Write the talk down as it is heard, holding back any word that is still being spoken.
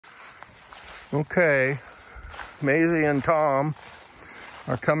Okay, Maisie and Tom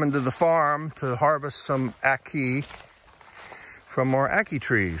are coming to the farm to harvest some ackee from our ackee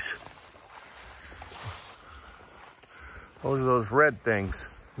trees. Those are those red things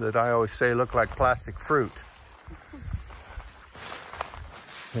that I always say look like plastic fruit.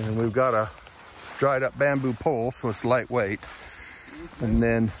 And we've got a dried up bamboo pole, so it's lightweight. And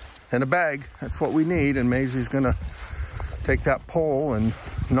then in a bag, that's what we need. And Maisie's gonna take that pole and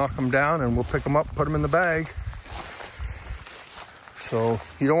knock them down, and we'll pick them up, put them in the bag. So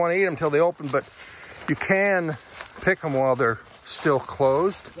you don't want to eat them till they open, but you can pick them while they're still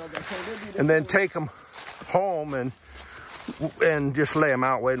closed, and then take them home and just lay them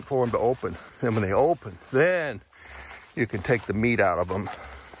out waiting for them to open. And when they open, then you can take the meat out of them,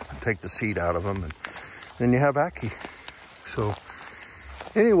 take the seed out of them, and then you have ackee. So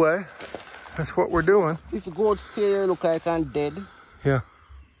anyway, that's what we're doing. If the goat stay here, look like I'm dead. Yeah.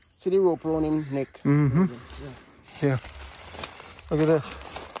 See the rope around his neck. Mm-hmm. Yeah. Look at this.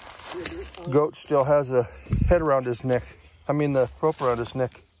 Goat still has a head around his neck. I mean the rope around his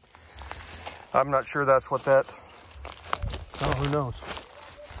neck. I'm not sure that's what that... Oh, who knows?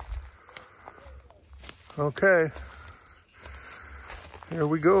 Okay. Here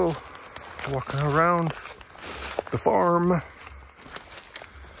we go. Walking around the farm.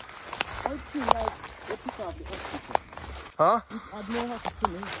 Huh?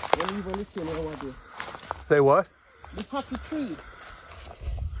 They what? The happy tree.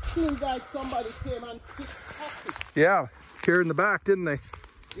 Seems like somebody came and picked happy. Yeah, here in the back, didn't they?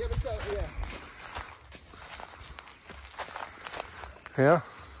 Yeah, yeah. Yeah.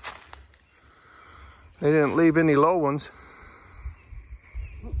 They didn't leave any low ones.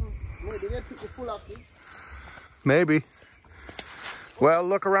 Maybe they picked the full happy. Maybe. Well,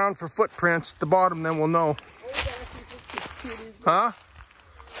 look around for footprints at the bottom, then we'll know. Huh?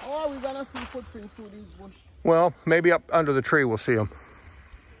 How are we gonna see footprints through these bush? Well, maybe up under the tree we'll see them.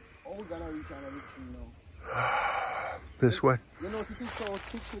 Oh, we're gonna reach under the tree now. This way? You know if it is so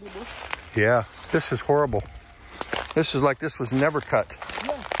thick to the bush? Yeah, this is horrible. This is like this was never cut.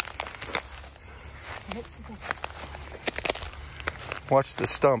 Yeah. Watch the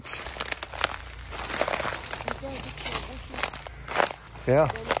stumps. Yeah.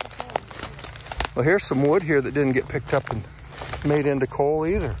 Well, here's some wood here that didn't get picked up and made into coal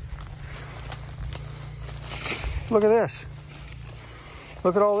either. Look at this.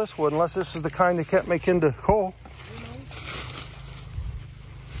 Look at all this wood, unless this is the kind they can't make into coal.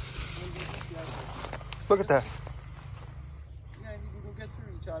 Look at that. Yeah, you didn't get to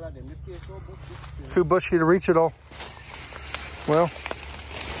reach all of them. The place so bushy. Too bushy to reach it all. Well.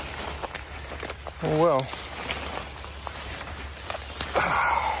 Oh well.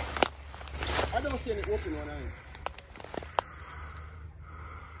 I don't see any open one.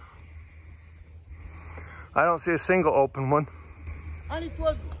 I don't see a single open one. And it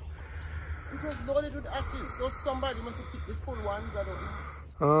was loaded with ackee, so somebody must have picked the full ones. I don't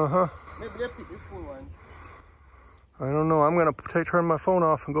know. Uh-huh. Maybe they picked the full ones. I don't know. I'm going to turn my phone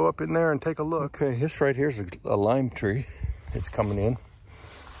off and go up in there and take a look. Okay, this right here is a lime tree. It's coming in.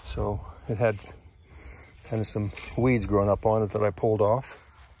 So it had kind of some weeds growing up on it that I pulled off.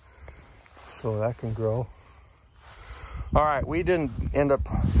 So that can grow. All right, we didn't end up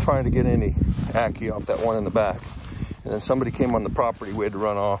trying to get any ackee off that one in the back. And then somebody came on the property, we had to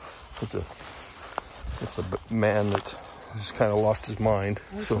run off. It's a man that just kind of lost his mind.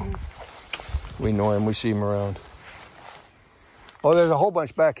 So we know him, we see him around. Oh, there's a whole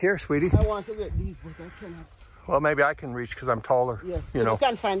bunch back here, sweetie. I want to get these, but I cannot. Well, maybe I can reach because I'm taller. Yeah, you know. You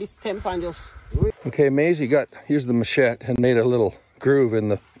can find this stem and just... Okay, Maisie used the machete and made a little groove in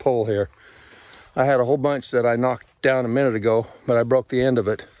the pole here. I had a whole bunch that I knocked down a minute ago, but I broke the end of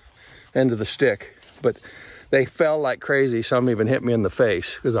the stick. But they fell like crazy. Some even hit me in the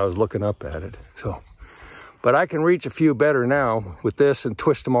face because I was looking up at it. So, but I can reach a few better now with this and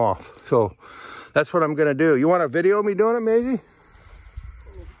twist them off. So that's what I'm gonna do. You want to video me doing it, Maisie?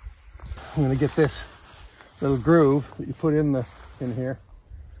 I'm gonna get this little groove that you put in here,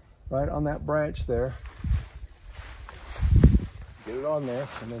 right on that branch there. Get it on there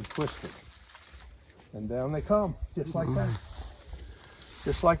and then twist it. And down they come, just like that.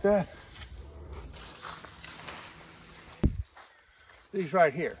 Just like that. These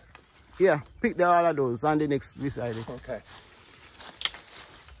right here. Yeah, pick all of those and the next beside it. Okay.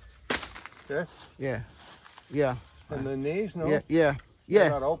 There? Yeah. Yeah. And then these, no? Yeah, yeah. They're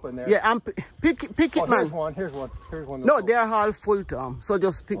not open there. Yeah, and pick it, oh, man. Here's one. No, they're all full, Tom. So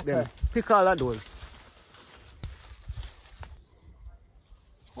just pick them. Pick all of those.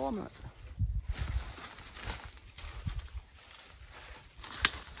 Oh, man.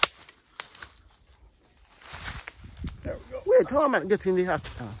 Wait, how am I getting the hat?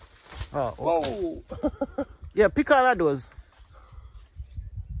 Oh, Whoa! yeah, pick all of those.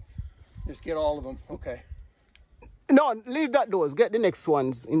 Just get all of them. Okay. No, leave that doors. Get the next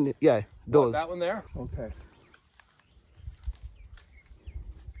ones in the, yeah, those. That one there? Okay.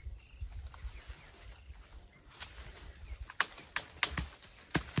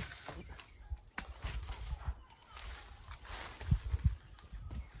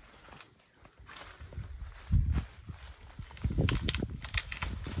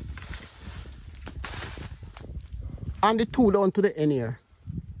 And the two down to the end here.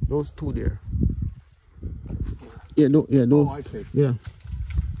 Those two there. Yeah, those. Oh, I see. Yeah.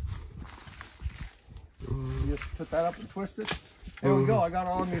 You just put that up and twist it. There we go. I got it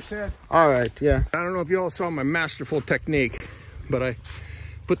on your set. All right, yeah. I don't know if you all saw my masterful technique, but I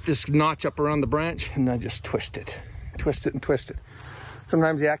put this notch up around the branch and I just twist it. Twist it and twist it.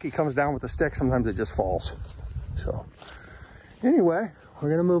 Sometimes the Ackee comes down with the stick, sometimes it just falls. So, anyway, we're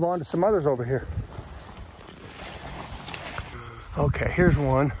going to move on to some others over here. Okay, here's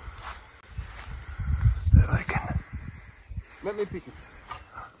one that I can. Let me pick it.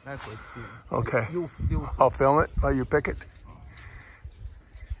 That's what it's Okay. You I'll film it while you pick it.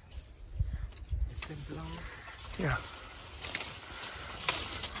 Yeah.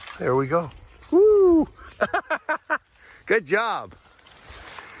 There we go. Woo! Good job.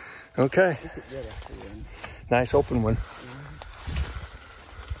 Okay. Nice open one.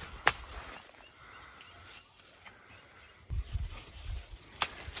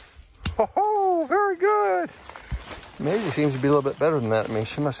 Oh, very good. Maisie seems to be a little bit better than that. I mean,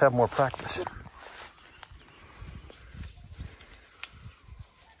 she must have more practice.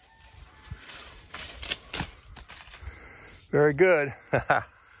 Very good.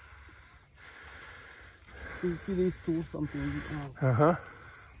 You see these two, something. Uh-huh.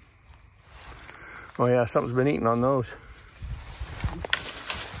 Oh yeah, something's been eating on those.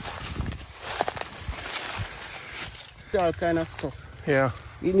 All kind of stuff. Yeah.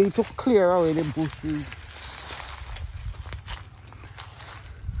 You need to clear away the bushes.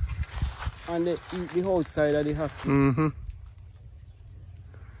 And the outside of the house. Mm-hmm.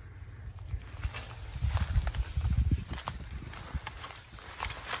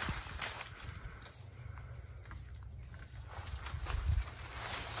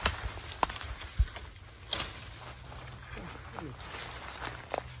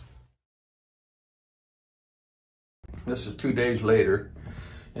 This is 2 days later,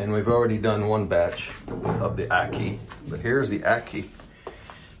 and we've already done one batch of the Ackee. But here's the Ackee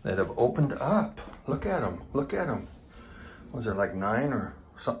that have opened up. Look at them, look at them. Was there like 9 or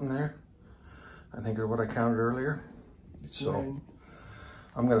something there? I think is what I counted earlier. So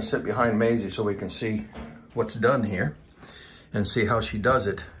I'm gonna sit behind Maisie so we can see what's done here and see how she does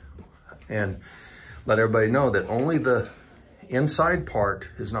it. And let everybody know that only the inside part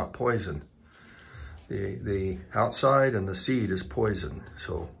is not poison. The outside and the seed is poison.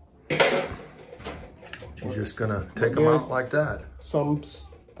 So she's just gonna take them out like that. Some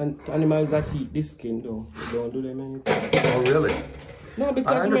animals that eat the skin though, they don't do them anything. Oh really? No,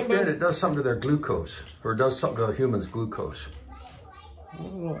 because I understand it does something to their glucose, or it does something to a human's glucose. I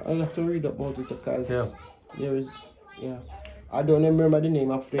don't know, I have to read about it because Yeah. I don't remember the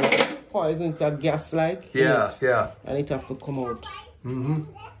name of the poison. It's a gas like. Yeah, yeah. And it have to come out. Mm-hmm.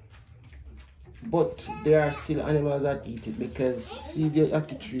 But there are still animals that eat it because see the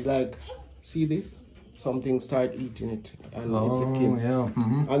Ackee tree, like, see this? Something start eating it and it's a kid. Yeah.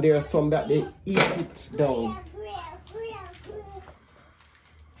 Mm-hmm. And there are some that they eat it down.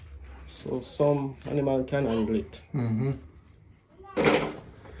 So some animal can handle it. Mm-hmm.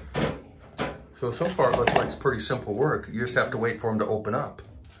 So far it looks like it's pretty simple work. You just have to wait for them to open up.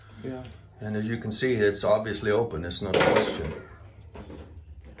 Yeah. And as you can see, it's obviously open. It's not a question.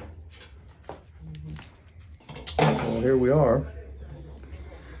 Well, here we are,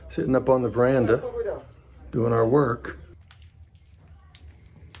 sitting up on the veranda, doing our work.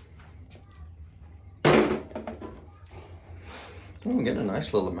 I'm getting a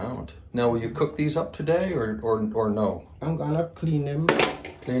nice little amount. Now, will you cook these up today or no? I'm gonna clean them.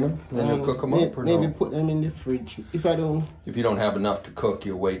 Clean them, and then you'll cook them up, or no? Maybe put them in the fridge. If you don't have enough to cook,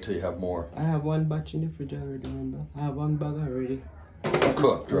 you'll wait till you have more. I have one batch in the fridge already, remember? I have one bag already.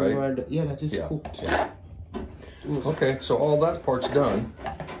 Cooked, right? Yeah, that is cooked. Yeah. Okay, so all that part's done.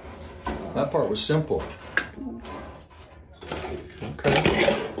 That part was simple. Okay.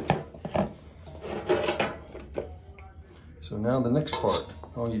 So now the next part.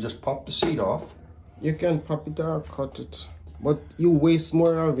 Oh, you just pop the seed off. You can pop it or cut it. But you waste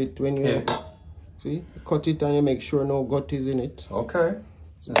more of it when you see? You cut it and you make sure no gut is in it. Okay.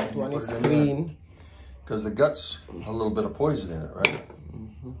 So that one is clean. Because the gut's a little bit of poison in it, right?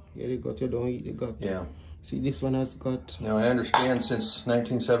 Yeah, the gut, you don't eat the gut. Yeah. See, this one has gut. Now I understand since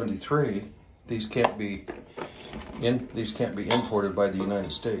 1973, these can't be imported by the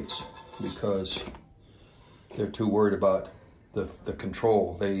United States because they're too worried about the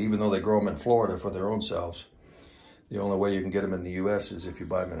control. Even though they grow them in Florida for their own selves, the only way you can get them in the U.S. is if you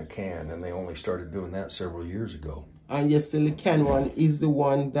buy them in a can, and they only started doing that several years ago. And yes, the can one is the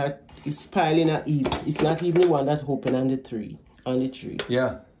one that is piling at Eve. It's not even the one that open on the tree.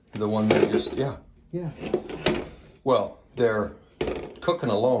 Yeah, the one that just, yeah. Yeah. Well, they're cooking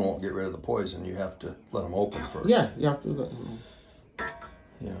alone won't get rid of the poison. You have to let them open first. Yeah, you have to let them open.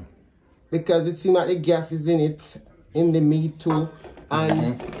 Yeah. Because it seems like the gas is in it, in the meat too.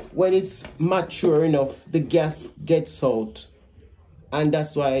 And when it's mature enough, the gas gets out. And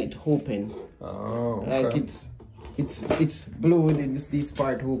that's why it open. Oh, okay. Like it's blue, it's this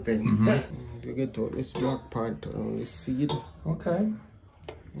part open. You get out this black part on the seed. Okay.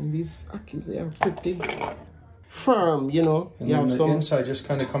 And these Ackees, they are pretty firm, you know. And you then have the inside just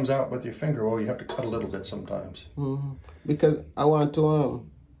kind of comes out with your finger. Well, you have to cut a little bit sometimes. Because I want to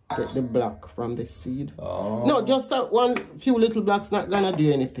get the black from the seed. Oh. No, just that one few little blacks not gonna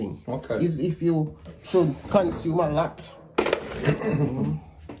do anything. Okay. Is if you should consume a lot.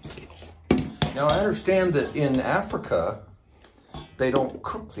 Now I understand that in Africa, they don't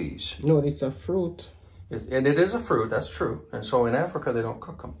cook these. No, it's a fruit. And it is a fruit, that's true. And so in Africa, they don't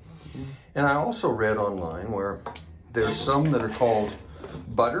cook them. And I also read online where there's some that are called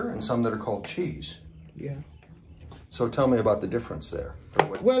butter and some that are called cheese. Yeah. So tell me about the difference there.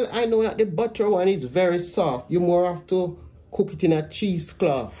 Well, I know that the butter one is very soft. You more have to cook it in a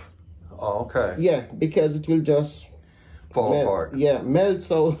cheesecloth. Oh, okay. Yeah, because it will just fall apart. Yeah, melt,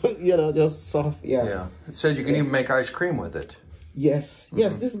 so, you know, just soft, yeah. Yeah. It said you can even make ice cream with it. Yes.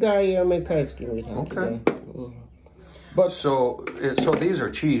 Yes, this guy here make ice cream with it. Okay. But so these are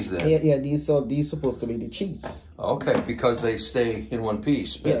cheese then? Yeah, these supposed to be the cheese. Okay, because they stay in one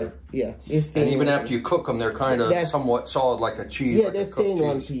piece better. Yeah. They stay and even after you cook them, they're kind of somewhat solid like a cheese. Yeah, like they stay in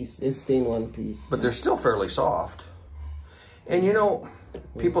one piece. They stay in one piece. But they're still fairly soft. And you know,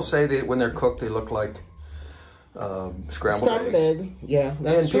 people say that when they're cooked, they look like scrambled eggs. Egg. Yeah,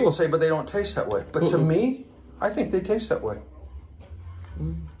 that's and true. people say, but they don't taste that way. But to me, I think they taste that way.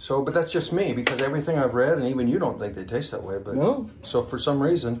 So, but that's just me, because everything I've read, and even you don't think they taste that way. But no. So for some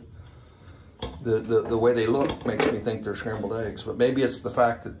reason, the way they look makes me think they're scrambled eggs. But maybe it's the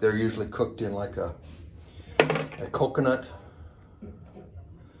fact that they're usually cooked in like a coconut,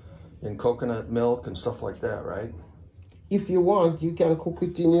 in coconut milk and stuff like that, right? If you want, you can cook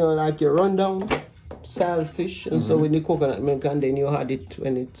it in your rundown saltfish, and so with the coconut milk, and then you add it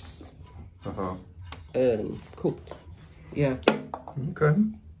when it's cooked. Yeah. Okay.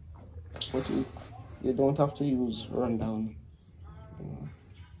 But you don't have to use rundown.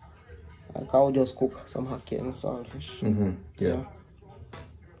 Like I would just cook some ackee and saltfish. Yeah.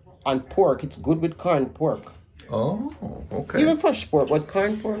 And pork, it's good with corned pork. Oh, okay. Even fresh pork, but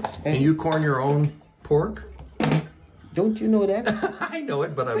corned pork. And you corn your own pork? Don't you know that? I know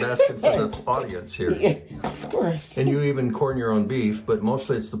it, but I'm asking for the audience here. Yeah, of course. And you even corn your own beef, but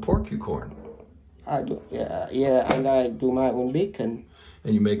mostly it's the pork you corn. I do, yeah, and I do my own bacon.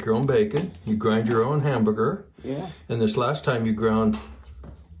 And you make your own bacon. You grind your own hamburger. Yeah. And this last time you ground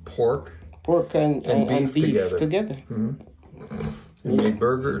pork and beef together. And made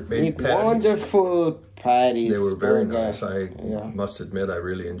patties. Wonderful patties. They were very nice. I must admit, I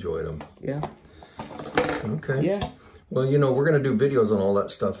really enjoyed them. Yeah. Okay. Yeah. Well, you know, we're going to do videos on all that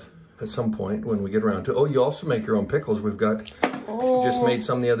stuff at some point when we get around to. Oh, you also make your own pickles. We've got just made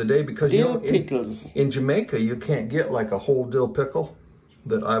some the other day because you know in Jamaica you can't get like a whole dill pickle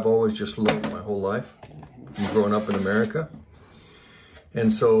that I've always just loved my whole life from growing up in America.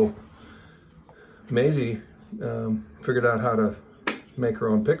 And so Maisie figured out how to make her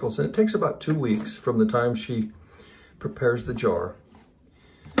own pickles, and it takes about 2 weeks from the time she prepares the jar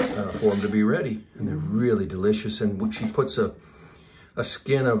for them to be ready, and they're really delicious. And she puts a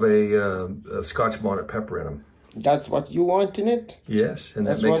skin of a Scotch bonnet pepper in them. That's what you want in it? Yes, and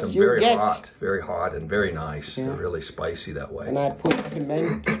that makes them very hot and very nice. Yeah. They're really spicy that way. And I put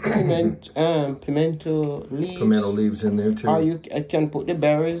pimento leaves. Pimento leaves in there too. Or I can put the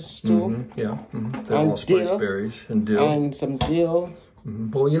berries too. Yeah, they're all spice berries and dill. And some dill.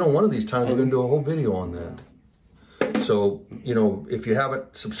 Well, you know, one of these times we're going to do a whole video on that. So, you know, if you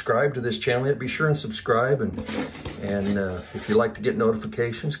haven't subscribed to this channel yet, be sure and subscribe. And if you like to get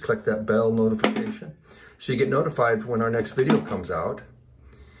notifications, click that bell notification so you get notified when our next video comes out.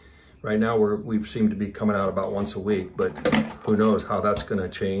 Right now we've seemed to be coming out about once a week, but who knows how that's going to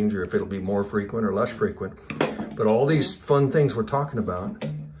change, or if it'll be more frequent or less frequent. But all these fun things we're talking about,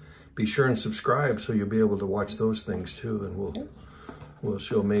 be sure and subscribe so you'll be able to watch those things too. And we'll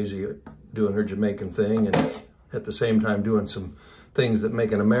show Maisie doing her Jamaican thing, and at the same time doing some things that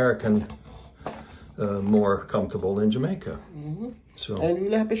make an American more comfortable in Jamaica. So, and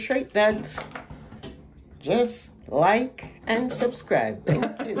we'll appreciate that. Just like and subscribe.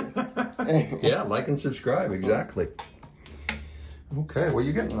 Thank you. yeah, like and subscribe, exactly. Okay, well,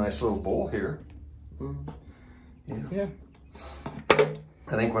 you're getting a nice little bowl here. Yeah.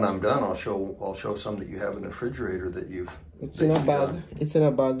 I think when I'm done, I'll show some that you have in the refrigerator that you've. It's in a bag. It's in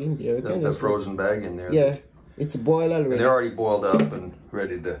a bag in there. The frozen bag in there. Yeah, it's boiled already. They're already boiled up and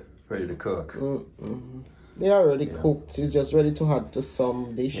ready to cook. They're already cooked. It's just ready to add to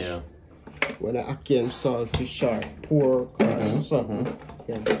some dish. Yeah. Whether ackee and saltfish or pork or something.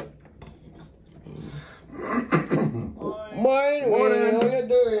 Yeah. Morning. How you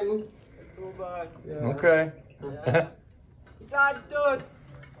doing? Too bad. Yeah. Okay. God, dude.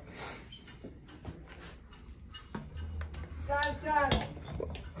 God.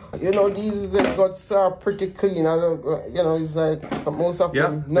 You know, these the guts are pretty clean. You know, it's like most of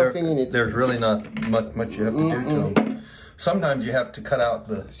them nothing in it. There's really not much you have to do to them. Sometimes you have to cut out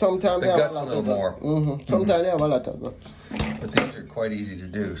the guts a little more. Sometimes they have a lot of guts. But these are quite easy to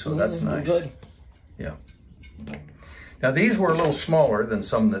do, so that's nice. Good. Yeah. Now these were a little smaller than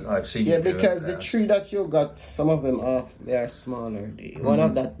some that I've seen. Yeah, because the tree that you got, some of them off, they are smaller. One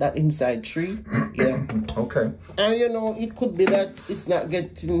of that inside tree. Yeah. Okay. And you know, it could be that it's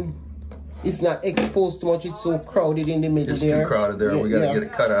not exposed too much. It's so crowded in the middle there. It's too crowded there. We got to get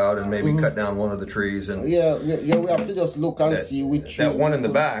it cut out and maybe cut down one of the trees. And yeah. We have to just look and see which tree. That one in the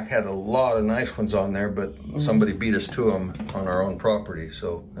back had a lot of nice ones on there, but somebody beat us to them on our own property,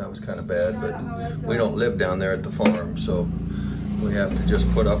 so that was kind of bad. But we don't live down there at the farm, so we have to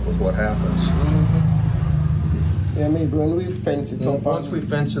just put up with what happens. Yeah, maybe when we fence it off. Once we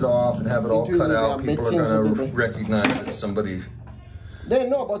fence it off and have it all cut out, people are going to recognize that somebody. They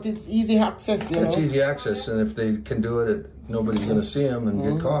know, but it's easy access, you know. It's easy access, and if they can do it, nobody's going to see them and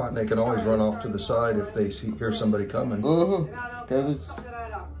get caught. And they can always run off to the side if they hear somebody coming. Because it's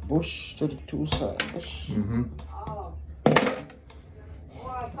bush to the two sides.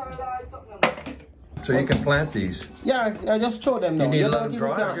 So you can plant these. Yeah, I just throw them now. You need to let them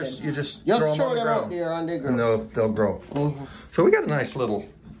dry, or you just throw them out there and they grow. And they'll grow. So we got a nice little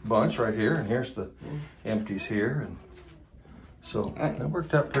bunch right here, and here's the empties here, and so that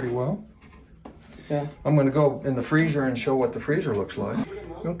worked out pretty well. Yeah. I'm going to go in the freezer and show what the freezer looks like.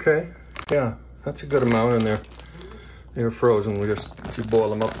 Okay. Yeah, that's a good amount in there. They're frozen. We just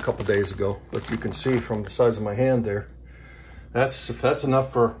boiled them up a couple days ago, but you can see from the size of my hand there. That's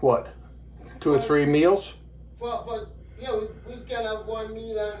enough for what? 2 or 3 meals? But yeah, we can have 1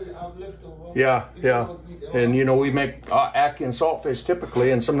 meal and have leftover. Yeah. And you know, we make ackee and saltfish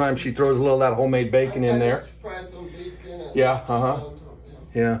typically, and sometimes she throws a little of that homemade bacon in there. Fry some bacon. Yeah,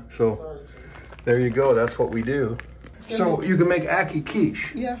 yeah, so there you go. That's what we do. So you can make ackee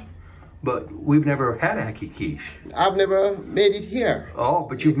quiche. Yeah. But we've never had ackee quiche. I've never made it here. Oh,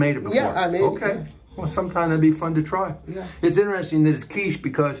 but you've made it before. Yeah, I made it. Okay. Well, sometime that'd be fun to try. Yeah. It's interesting that it's quiche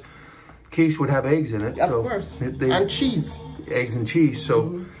because quiche would have eggs in it. Of course. And cheese. Eggs and cheese.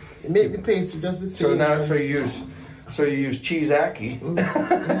 So make the pastry just the same. So now, so you use cheese ackee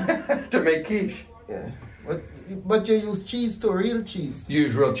to make quiche. Yeah. But you use cheese too, real cheese. You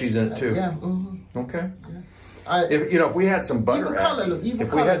use real cheese in it too. Yeah. Okay. Yeah. If we had some butter ackee,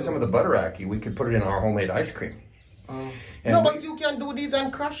 if we had some of the butter ackee, we could put it in our homemade ice cream. No, but you can do this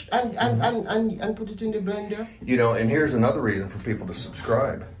and crush and put it in the blender. You know, and here's another reason for people to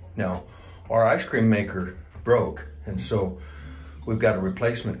subscribe. Now, our ice cream maker broke, and so we've got a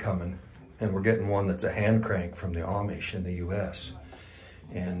replacement coming, and we're getting one that's a hand crank from the Amish in the U.S.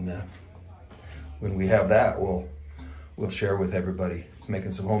 And when we have that, we'll share with everybody, making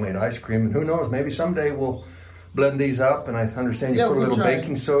some homemade ice cream. And who knows, maybe someday we'll blend these up, and I understand you put a little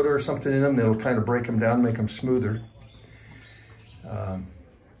baking soda or something in them that'll kind of break them down, make them smoother.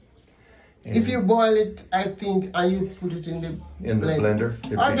 If you boil it, I think, and you put it in the blender.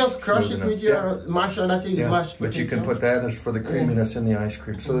 Or just crush it with your masher that you use mashed potato. But you can put that as for the creaminess in the ice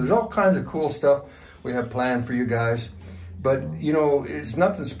cream. So there's all kinds of cool stuff we have planned for you guys. But you know, it's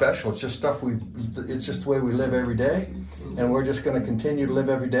nothing special. It's just stuff it's just the way we live every day. And we're just going to continue to live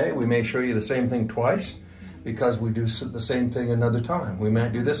every day. We may show you the same thing twice because we do the same thing another time. We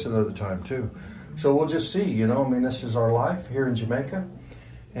might do this another time too. So we'll just see, you know, I mean, this is our life here in Jamaica.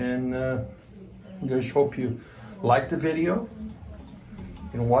 And I just hope you like the video.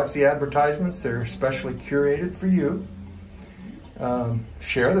 You know, watch the advertisements. They're specially curated for you.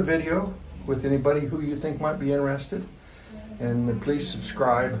 Share the video with anybody who you think might be interested. And please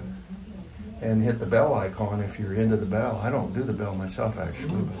subscribe and hit the bell icon if you're into the bell. I don't do the bell myself,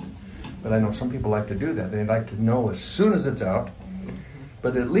 actually, but I know some people like to do that. They like to know as soon as it's out.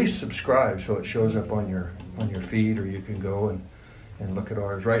 But at least subscribe so it shows up on your feed, or you can go and look at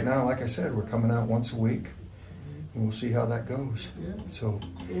ours. Right now, like I said, we're coming out once a week, and we'll see how that goes. Yeah. So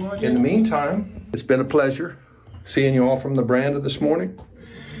in the meantime, it's been a pleasure seeing you all from the veranda this morning.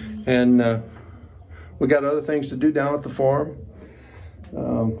 And we got other things to do down at the farm.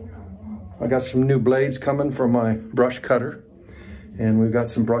 I got some new blades coming for my brush cutter, and we've got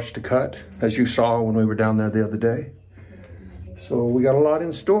some brush to cut, as you saw when we were down there the other day. So we got a lot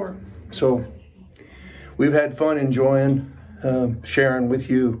in store. So we've had fun enjoying sharing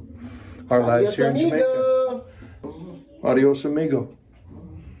with you our lives here in Jamaica. Adios, amigo.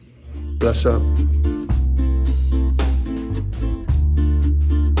 Bless up.